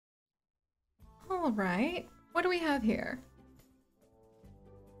All right. What do we have here?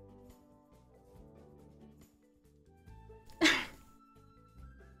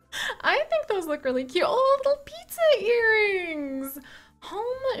 I think those look really cute. Oh, little pizza earrings.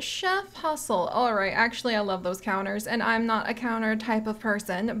 Home chef hustle. All right, actually, I love those counters, and I'm not a counter type of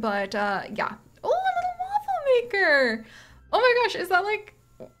person, but yeah. Oh, a little waffle maker. Oh my gosh, is that like,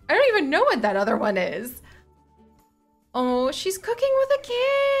 I don't even know what that other one is. Oh, she's cooking with a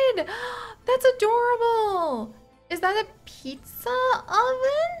kid. That's adorable. Is that a pizza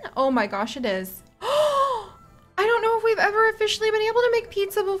oven? Oh my gosh, it is. I don't know if we've ever officially been able to make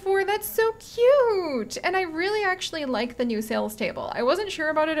pizza before. That's so cute. And I really actually like the new sales table. I wasn't sure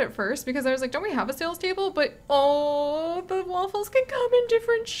about it at first because I was like, don't we have a sales table? But oh, the waffles can come in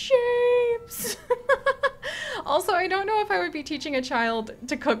different shapes. Also, I don't know if I would be teaching a child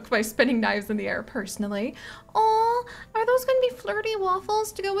to cook by spinning knives in the air personally. Oh, are those going to be flirty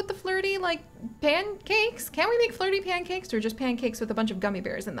waffles to go with the flirty, like, pancakes? Can we make flirty pancakes or just pancakes with a bunch of gummy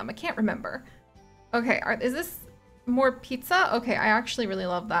bears in them? I can't remember. Okay, is this more pizza? Okay, I actually really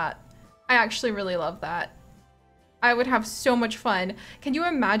love that. I actually really love that. I would have so much fun. Can you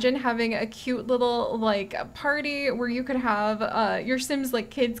imagine having a cute little like party where you could have your Sims like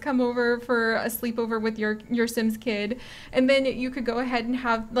kids come over for a sleepover with your Sims kid, and then you could go ahead and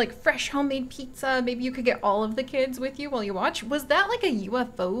have like fresh homemade pizza. Maybe you could get all of the kids with you while you watch. Was that like a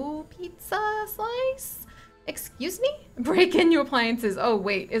UFO pizza slice? Excuse me? Break in new appliances. Oh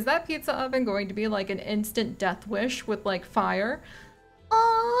wait, is that pizza oven going to be like an instant death wish with like fire?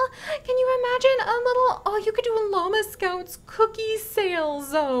 Aw, can you imagine a little, oh, you could do a Llama Scouts cookie sale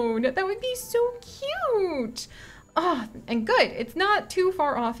zone. That would be so cute. Oh, and good, it's not too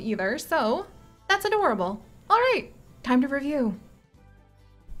far off either, so that's adorable. All right, time to review.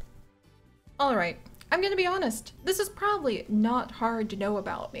 All right. I'm gonna be honest, this is probably not hard to know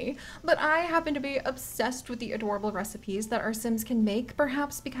about me, but I happen to be obsessed with the adorable recipes that our Sims can make,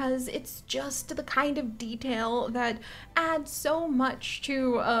 perhaps because it's just the kind of detail that adds so much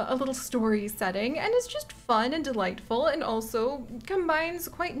to a little story setting, and is just fun and delightful, and also combines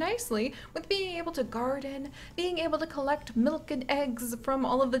quite nicely with being able to garden, being able to collect milk and eggs from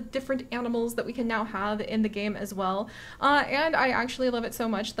all of the different animals that we can now have in the game as well. And I actually love it so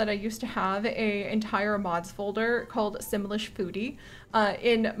much that I used to have a entire mods folder called Simlish Foodie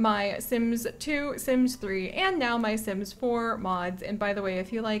in my Sims 2, Sims 3, and now my Sims 4 mods. And by the way,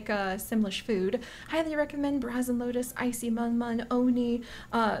 if you like Simlish food, highly recommend Brazen Lotus, Icy Mun Mun, Oni,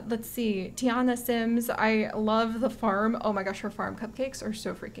 let's see, Tiana Sims. I love the farm. Oh my gosh, her farm cupcakes are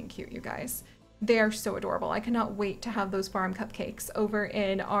so freaking cute, you guys. They are so adorable. I cannot wait to have those farm cupcakes over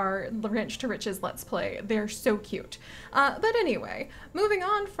in our Ranch to Riches Let's Play. They're so cute. But anyway, moving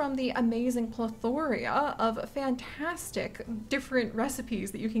on from the amazing plethora of fantastic different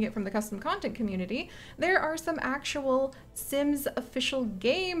recipes that you can get from the custom content community, there are some actual Sims official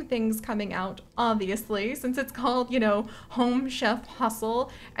game things coming out, obviously, since it's called, you know, Home Chef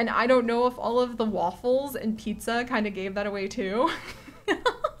Hustle. And I don't know if all of the waffles and pizza kind of gave that away too.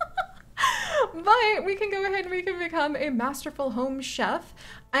 But we can go ahead and we can become a masterful home chef,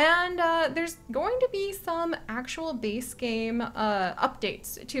 and there's going to be some actual base game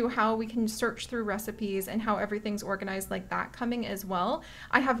updates to how we can search through recipes and how everything's organized like that coming as well.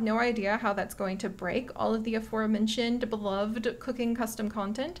 I have no idea how that's going to break all of the aforementioned beloved cooking custom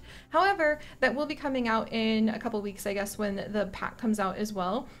content. However, that will be coming out in a couple weeks, I guess, when the pack comes out as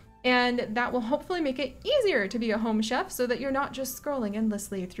well. And that will hopefully make it easier to be a home chef so that you're not just scrolling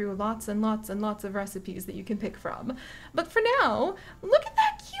endlessly through lots and lots and lots of recipes that you can pick from. But for now, look at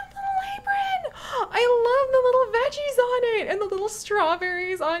that cute little apron! I love the little veggies on it and the little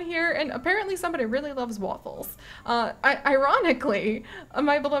strawberries on here, and apparently somebody really loves waffles. Ironically,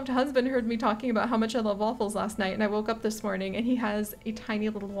 my beloved husband heard me talking about how much I love waffles last night, and I woke up this morning and he has a tiny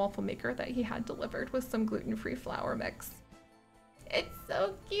little waffle maker that he had delivered with some gluten-free flour mix. It's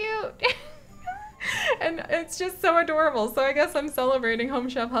so cute. And it's just so adorable. So I guess I'm celebrating Home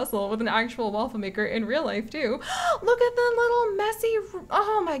Chef Hustle with an actual waffle maker in real life too. Look at the little messy,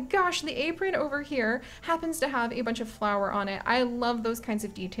 oh my gosh, the apron over here happens to have a bunch of flour on it. I love those kinds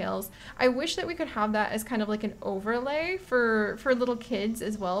of details. I wish that we could have that as kind of like an overlay for little kids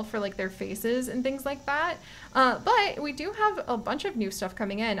as well, for like their faces and things like that. But we do have a bunch of new stuff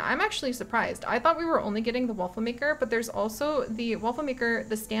coming in. I'm actually surprised. I thought we were only getting the waffle maker, but there's also the waffle maker,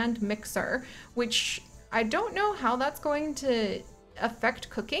 the stand mixer, which I don't know how that's going to affect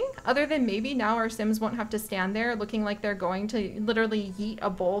cooking, other than maybe now our Sims won't have to stand there looking like they're going to literally yeet a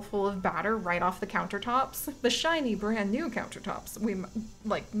bowl full of batter right off the countertops. The shiny brand new countertops, we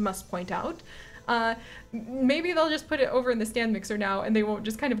must point out. Maybe they'll just put it over in the stand mixer now and they won't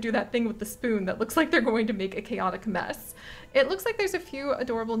just kind of do that thing with the spoon that looks like they're going to make a chaotic mess. It looks like there's a few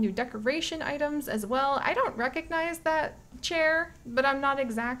adorable new decoration items as well. I don't recognize that chair, but I'm not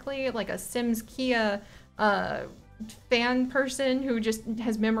exactly like a Sims Kia fan person who just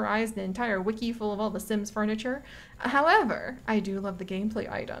has memorized an entire wiki full of all the Sims furniture. However, I do love the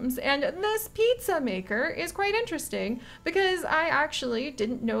gameplay items, and this pizza maker is quite interesting because I actually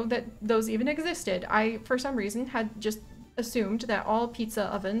didn't know that those even existed. I, for some reason, had just assumed that all pizza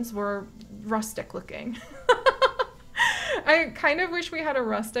ovens were rustic looking. I kind of wish we had a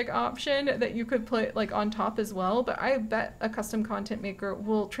rustic option that you could put like on top as well, but I bet a custom content maker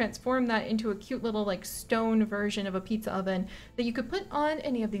will transform that into a cute little like stone version of a pizza oven that you could put on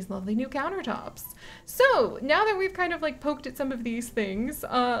any of these lovely new countertops. So now that we've kind of like poked at some of these things,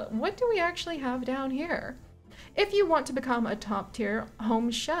 what do we actually have down here? If you want to become a top-tier home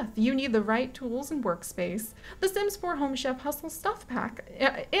chef, you need the right tools and workspace. The Sims 4 Home Chef Hustle Stuff Pack.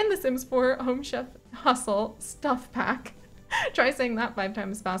 In the Sims 4 Home Chef Hustle Stuff Pack. Try saying that 5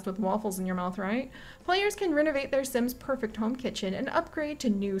 times fast with waffles in your mouth, right? Players can renovate their Sims' perfect home kitchen and upgrade to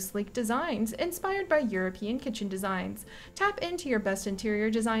new sleek designs inspired by European kitchen designs. Tap into your best interior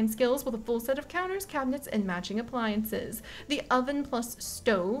design skills with a full set of counters, cabinets, and matching appliances. The oven plus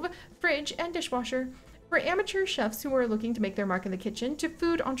stove, fridge, and dishwasher. For amateur chefs who are looking to make their mark in the kitchen to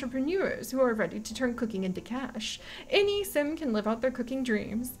food entrepreneurs who are ready to turn cooking into cash. Any Sim can live out their cooking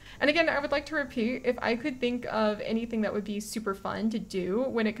dreams. And again, I would like to repeat, if I could think of anything that would be super fun to do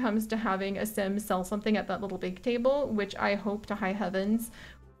when it comes to having a Sim sell something at that little bake table, which I hope to high heavens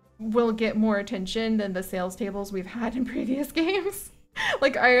will get more attention than the sales tables we've had in previous games.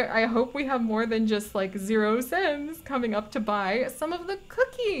 Like, I hope we have more than just like 0 Sims coming up to buy some of the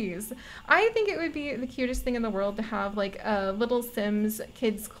cookies. I think it would be the cutest thing in the world to have like a little Sims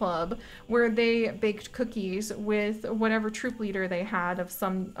kids club where they baked cookies with whatever troop leader they had of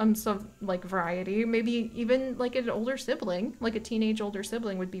some like variety. Maybe even like an older sibling, like a teenage older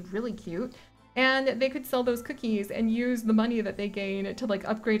sibling would be really cute. And they could sell those cookies and use the money that they gain to like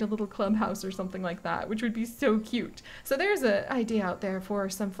upgrade a little clubhouse or something like that, which would be so cute. So there's an idea out there for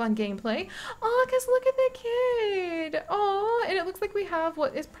some fun gameplay. Oh, cause look at the kid. Oh, and it looks like we have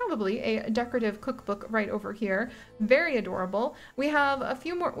what is probably a decorative cookbook right over here. Very adorable. We have a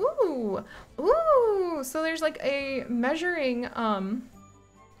few more. Ooh, ooh. So there's like a measuring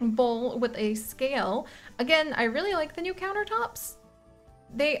bowl with a scale. Again, I really like the new countertops.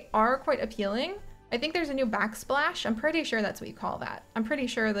 They are quite appealing. I think there's a new backsplash. I'm pretty sure that's what you call that. I'm pretty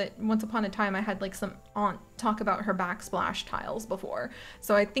sure that once upon a time I had like some aunt talk about her backsplash tiles before.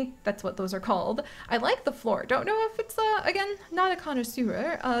 So I think that's what those are called. I like the floor. Don't know if it's, again, not a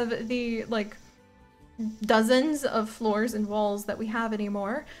connoisseur of the like dozens of floors and walls that we have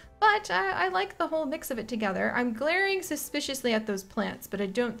anymore. But I like the whole mix of it together. I'm glaring suspiciously at those plants, but I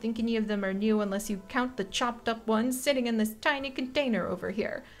don't think any of them are new unless you count the chopped up ones sitting in this tiny container over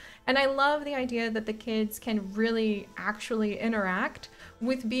here. And I love the idea that the kids can really actually interact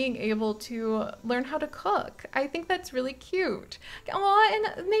with being able to learn how to cook. I think that's really cute. Oh,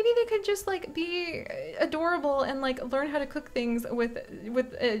 and maybe they could just like be adorable and like learn how to cook things with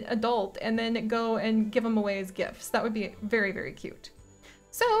an adult and then go and give them away as gifts. That would be very, very cute.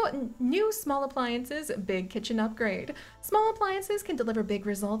 So, new small appliances, big kitchen upgrade. Small appliances can deliver big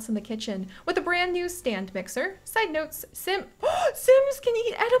results in the kitchen with a brand new stand mixer. Side notes, Sims can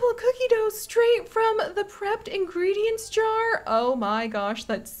eat edible cookie dough straight from the prepped ingredients jar. Oh my gosh,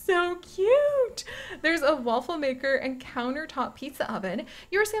 that's so cute. There's a waffle maker and countertop pizza oven.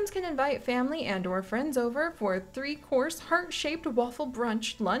 Your Sims can invite family and or friends over for a 3-course heart-shaped waffle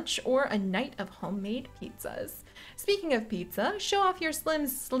brunch, lunch, or a night of homemade pizzas. Speaking of pizza, show off your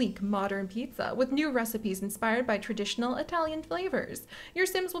Slim's sleek modern pizza with new recipes inspired by traditional Italian flavors. Your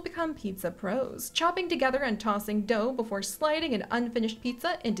Sims will become pizza pros, chopping together and tossing dough before sliding an unfinished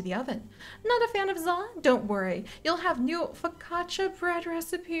pizza into the oven. Not a fan of za? Don't worry, you'll have new focaccia bread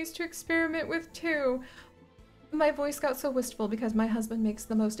recipes to experiment with too. My voice got so wistful because my husband makes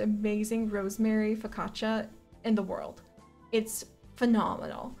the most amazing rosemary focaccia in the world. It's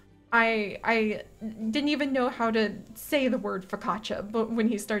phenomenal. I didn't even know how to say the word focaccia but when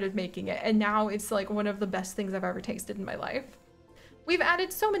he started making it, and now it's like one of the best things I've ever tasted in my life. We've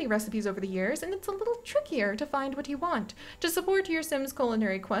added so many recipes over the years, and it's a little trickier to find what you want. To support your Sims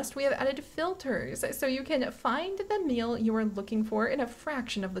culinary quest, we have added filters, so you can find the meal you are looking for in a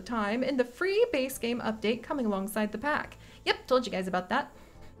fraction of the time in the free base game update coming alongside the pack. Yep, told you guys about that.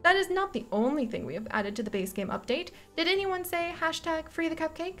 That is not the only thing we have added to the base game update. Did anyone say #free the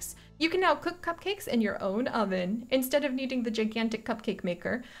cupcakes? You can now cook cupcakes in your own oven instead of needing the gigantic cupcake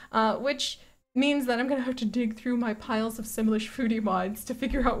maker, which means that I'm gonna have to dig through my piles of Simlish foodie mods to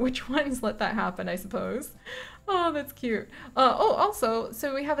figure out which ones let that happen, I suppose. Oh, that's cute. Oh, also,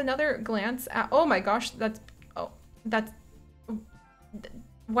 so we have another glance at, oh my gosh, oh, that's,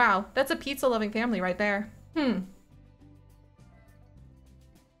 wow, that's a pizza-loving family right there.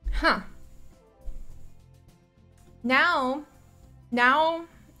 Huh. Now, now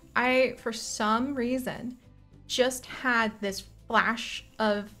I, for some reason, just had this flash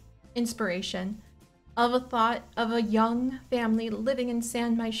of inspiration, of a thought of a young family living in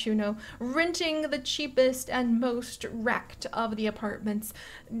San Myshuno, renting the cheapest and most wrecked of the apartments,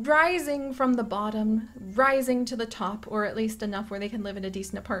 rising from the bottom, rising to the top, or at least enough where they can live in a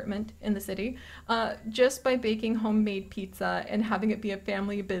decent apartment in the city, just by baking homemade pizza and having it be a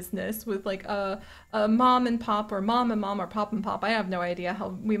family business with like a mom and pop, or mom and mom, or pop and pop. I have no idea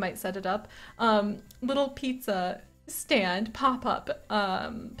how we might set it up. Little pizza stand pop-up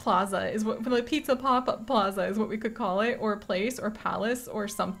plaza is what, the pizza pop-up plaza is what we could call it, or place, or palace, or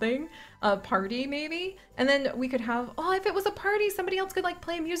something, a party maybe. And then we could have, oh, if it was a party, somebody else could like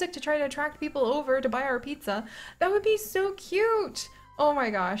play music to try to attract people over to buy our pizza. That would be so cute. Oh my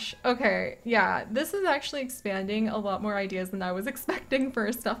gosh. Okay, yeah, this is actually expanding a lot more ideas than I was expecting for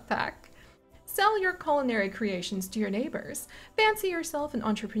a stuff pack. Sell your culinary creations to your neighbors. Fancy yourself an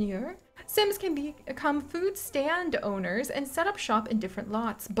entrepreneur? Sims can become food stand owners and set up shop in different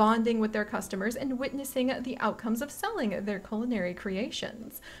lots, bonding with their customers and witnessing the outcomes of selling their culinary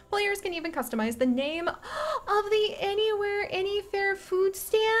creations. Players can even customize the name of the Anywhere, Anyfair food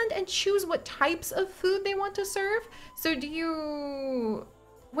stand and choose what types of food they want to serve. So do you...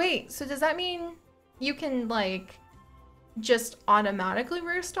 Wait, so does that mean you can, like, just automatically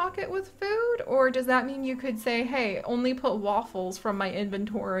restock it with food? Or does that mean you could say, hey, only put waffles from my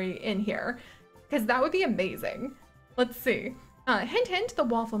inventory in here? Because that would be amazing. Let's see. Hint, hint, the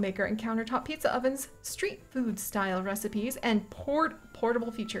waffle maker and countertop pizza ovens, street food style recipes, and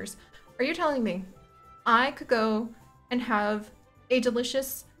portable features. Are you telling me I could go and have a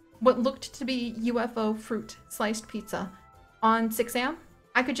delicious, what looked to be UFO fruit sliced pizza on 6 a.m.?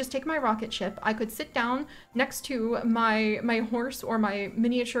 I could just take my rocket ship, I could sit down next to my horse or my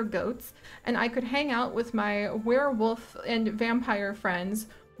miniature goats, and I could hang out with my werewolf and vampire friends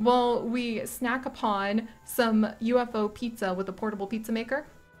while we snack upon some UFO pizza with a portable pizza maker.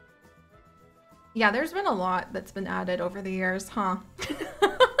 Yeah, there's been a lot that's been added over the years, huh?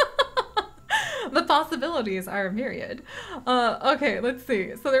 The possibilities are myriad. Okay, let's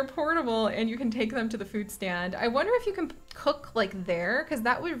see. So they're portable and you can take them to the food stand. I wonder if you can cook like there, because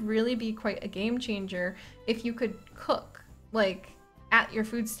that would really be quite a game changer if you could cook like at your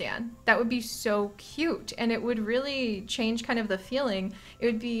food stand. That would be so cute, and it would really change kind of the feeling. It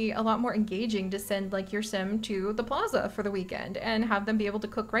would be a lot more engaging to send like your sim to the plaza for the weekend and have them be able to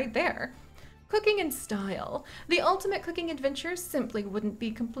cook right there. Cooking in style. The ultimate cooking adventure simply wouldn't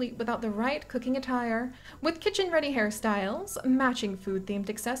be complete without the right cooking attire. With kitchen-ready hairstyles, matching food-themed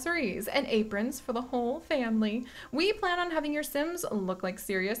accessories, and aprons for the whole family, we plan on having your Sims look like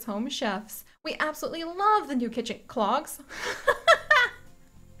serious home chefs. We absolutely love the new kitchen clogs.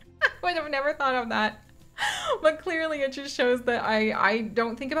 I would have never thought of that. But clearly it just shows that I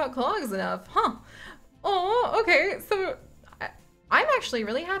don't think about clogs enough. Huh. Oh, okay, so I'm actually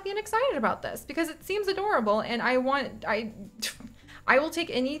really happy and excited about this because it seems adorable, and I will take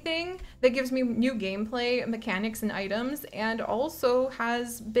anything that gives me new gameplay mechanics and items, and also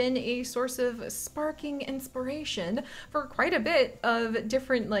has been a source of sparking inspiration for quite a bit of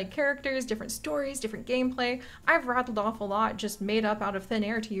different like characters, different stories, different gameplay. I've rattled off a lot just made up out of thin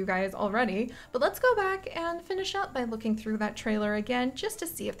air to you guys already, but let's go back and finish up by looking through that trailer again just to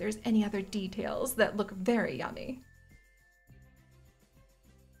see if there's any other details that look very yummy.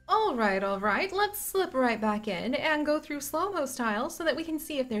 All right, let's slip right back in and go through slow-mo style so that we can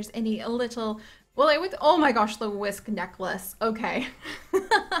see if there's any little, well, oh my gosh, the whisk necklace. Okay.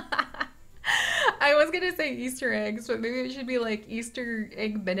 I was gonna say Easter eggs, but maybe it should be like Easter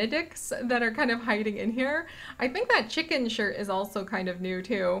egg Benedicts that are kind of hiding in here. I think that chicken shirt is also kind of new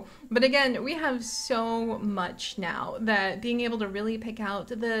too. But again, we have so much now that being able to really pick out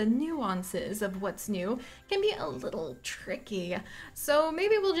the nuances of what's new can be a little tricky. So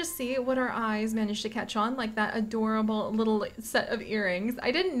maybe we'll just see what our eyes manage to catch on, like that adorable little set of earrings.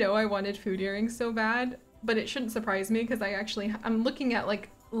 I didn't know I wanted food earrings so bad, but it shouldn't surprise me because I'm looking at like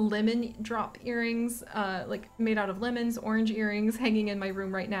lemon drop earrings, like made out of lemons, orange earrings hanging in my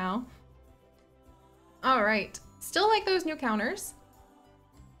room right now. All right, still like those new counters.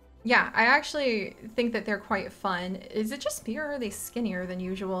 Yeah, I actually think that they're quite fun. Is it just me or are they skinnier than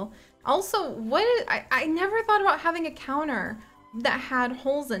usual? Also, I never thought about having a counter that had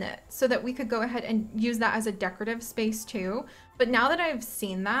holes in it so that we could go ahead and use that as a decorative space too. But now that I've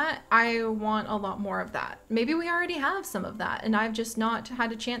seen that, I want a lot more of that. Maybe we already have some of that and I've just not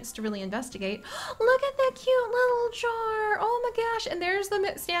had a chance to really investigate. Look at that cute little jar. Oh my gosh. And there's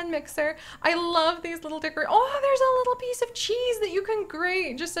the stand mixer. I love these little oh, there's a little piece of cheese that you can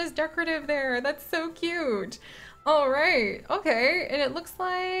grate just as decorative there. That's so cute. All right. Okay. And it looks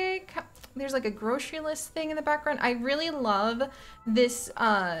like there's like a grocery list thing in the background. I really love this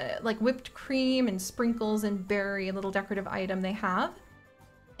like whipped cream and sprinkles and berry little decorative item they have.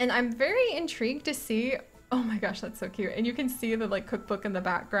 And I'm very intrigued to see, oh my gosh, that's so cute. And you can see the like cookbook in the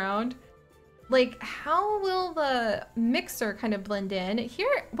background. Like, how will the mixer kind of blend in?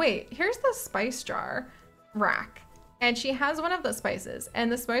 Here, wait, here's the spice jar rack. And she has one of the spices,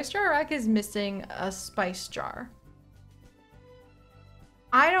 and the spice jar rack is missing a spice jar.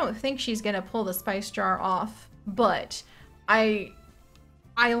 I don't think she's gonna pull the spice jar off, but I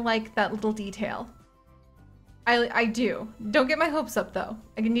like that little detail. I do. Don't get my hopes up though.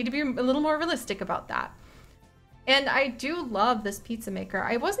 I need to be a little more realistic about that. And I do love this pizza maker.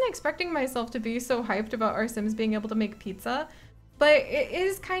 I wasn't expecting myself to be so hyped about our Sims being able to make pizza, but it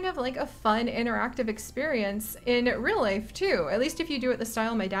is kind of like a fun interactive experience in real life too. At least if you do it the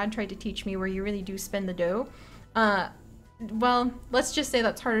style my dad tried to teach me, where you really do spin the dough. Well, let's just say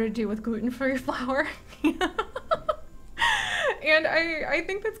that's harder to do with gluten-free flour. And I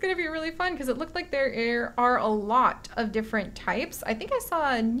think that's going to be really fun because it looked like there are a lot of different types. I think I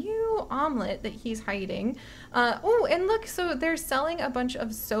saw a new omelet that he's hiding. Oh, and look, so they're selling a bunch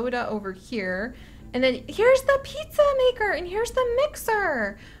of soda over here. And then here's the pizza maker and here's the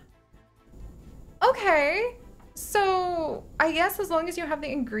mixer. Okay, so I guess as long as you have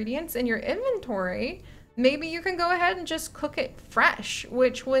the ingredients in your inventory, maybe you can go ahead and just cook it fresh,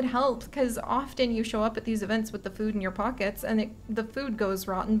 which would help because often you show up at these events with the food in your pockets and the food goes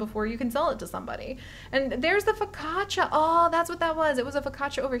rotten before you can sell it to somebody. And there's the focaccia. Oh, that's what that was. It was a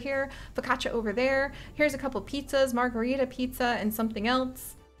focaccia over here, focaccia over there. Here's a couple pizzas, margarita pizza and something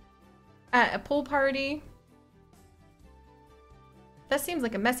else at a pool party. That seems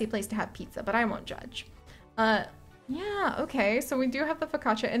like a messy place to have pizza, but I won't judge. Yeah, okay, so we do have the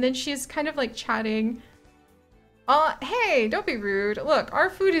focaccia and then she's kind of like chatting. Hey, don't be rude. Look, our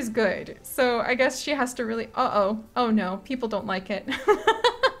food is good. So I guess she has to really, oh no, people don't like it.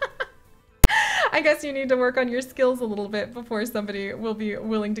 I guess you need to work on your skills a little bit before somebody will be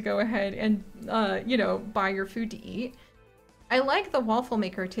willing to go ahead and, you know, buy your food to eat. I like the waffle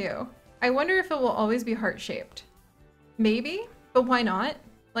maker too. I wonder if it will always be heart-shaped. Maybe, but why not?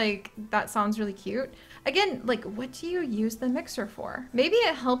 Like, that sounds really cute. Again, like, what do you use the mixer for? Maybe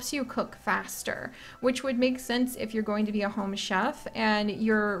it helps you cook faster, which would make sense if you're going to be a home chef and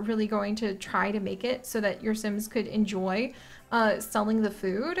you're really going to try to make it so that your Sims could enjoy selling the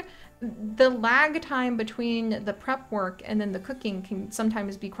food. The lag time between the prep work and then the cooking can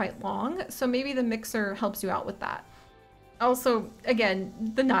sometimes be quite long, so maybe the mixer helps you out with that. Also, again,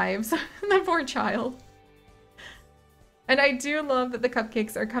 the knives, the poor child. And I do love that the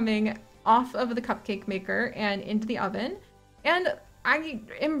cupcakes are coming off of the cupcake maker and into the oven. And I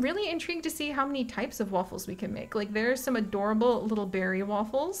am really intrigued to see how many types of waffles we can make. Like, there's some adorable little berry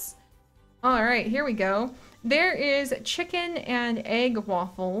waffles. All right, here we go. There is chicken and egg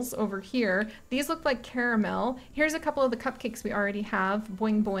waffles over here. These look like caramel. Here's a couple of the cupcakes we already have.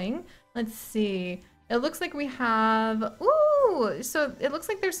 Boing boing. Let's see. It looks like we have, ooh, so it looks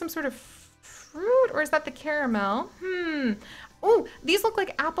like there's some sort of fruit, or is that the caramel? Oh, these look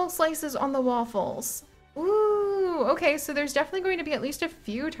like apple slices on the waffles. Ooh, okay, so there's definitely going to be at least a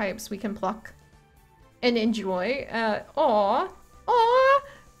few types we can pluck and enjoy. Aw,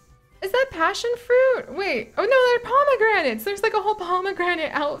 is that passion fruit? Wait, oh no, they're pomegranates. There's like a whole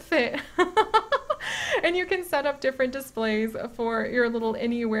pomegranate outfit. And you can set up different displays for your little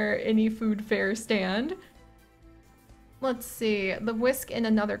anywhere, any food fair stand. Let's see, the whisk in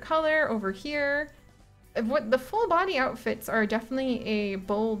another color over here. What the full body outfits are definitely a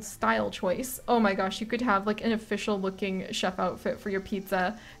bold style choice. Oh my gosh, you could have like an official looking chef outfit for your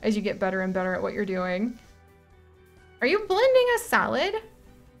pizza as you get better and better at what you're doing. Are you blending a salad?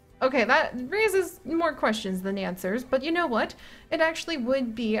 Okay, that raises more questions than answers, but you know what? It actually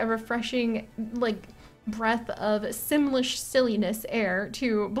would be a refreshing, like, breath of Simlish silliness air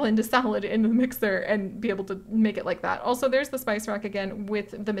to blend a salad in the mixer and be able to make it like that. Also, there's the spice rack again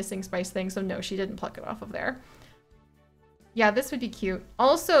with the missing spice thing, so no, she didn't pluck it off of there. Yeah, this would be cute.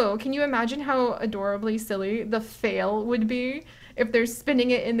 Also, can you imagine how adorably silly the fail would be if they're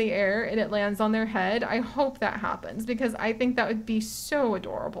spinning it in the air and it lands on their head? I hope that happens because I think that would be so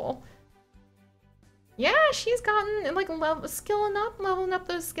adorable. Yeah, she's gotten like leveling up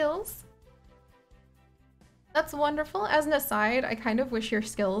those skills. That's wonderful. As an aside, I kind of wish your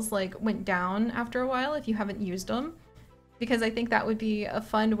skills like went down after a while if you haven't used them, because I think that would be a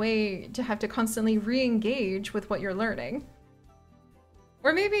fun way to have to constantly re-engage with what you're learning.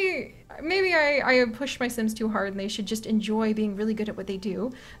 Or maybe I push my Sims too hard and they should just enjoy being really good at what they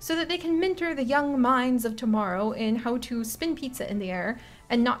do so that they can mentor the young minds of tomorrow in how to spin pizza in the air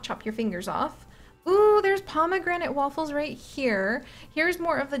and not chop your fingers off. Ooh, there's pomegranate waffles right here. Here's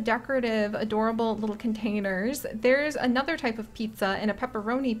more of the decorative, adorable little containers. There's another type of pizza and a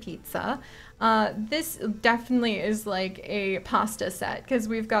pepperoni pizza. This definitely is like a pasta set because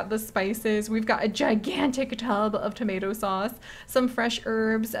we've got the spices, we've got a gigantic tub of tomato sauce, some fresh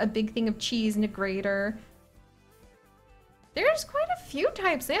herbs, a big thing of cheese and a grater. There's quite a few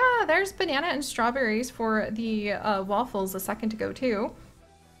types. Yeah, there's banana and strawberries for the waffles a second ago too.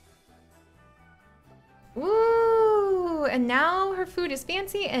 Ooh, and now her food is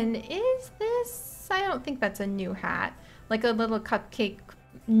fancy. And is this, I don't think that's a new hat. Like a little cupcake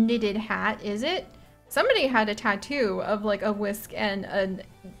knitted hat, is it? Somebody had a tattoo of like a whisk and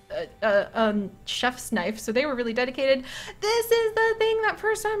a chef's knife, so they were really dedicated. This is the thing that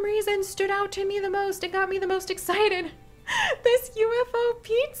for some reason stood out to me the most and got me the most excited. This UFO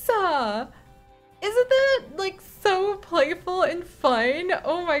pizza! Isn't that like so playful and fun?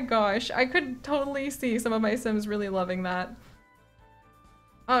 Oh my gosh, I could totally see some of my Sims really loving that.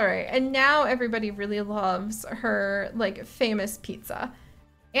 All right, and now everybody really loves her like famous pizza.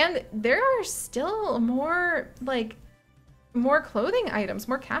 And there are still more like more clothing items,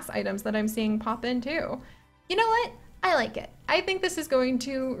 more cast items that I'm seeing pop in too. You know what? I like it. I think this is going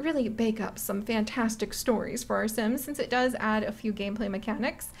to really bake up some fantastic stories for our Sims since it does add a few gameplay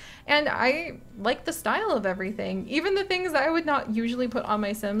mechanics. And I like the style of everything. Even the things that I would not usually put on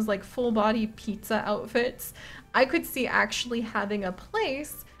my Sims, like full body pizza outfits, I could see actually having a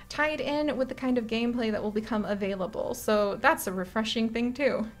place tied in with the kind of gameplay that will become available. So that's a refreshing thing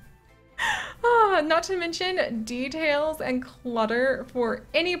too. Not to mention, details and clutter for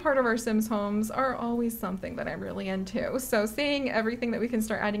any part of our Sims homes are always something that I'm really into. So seeing everything that we can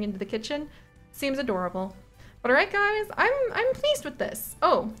start adding into the kitchen seems adorable. But alright guys, I'm pleased with this.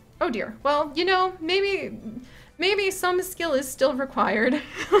 Oh dear. Well, you know, maybe some skill is still required.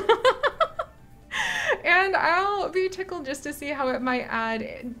 And I'll be tickled just to see how it might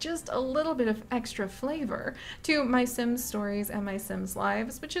add just a little bit of extra flavor to my Sims stories and my Sims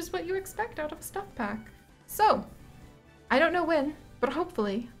lives, which is what you expect out of a stuff pack. So, I don't know when, but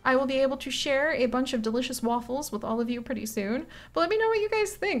hopefully I will be able to share a bunch of delicious waffles with all of you pretty soon. But let me know what you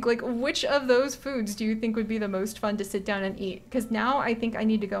guys think. Like, which of those foods do you think would be the most fun to sit down and eat? Because now I think I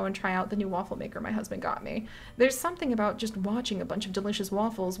need to go and try out the new waffle maker my husband got me. There's something about just watching a bunch of delicious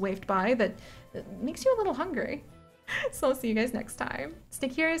waffles wafted by that makes you a little hungry. So I'll see you guys next time. Stay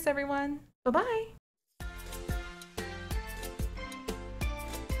curious, everyone. Bye-bye.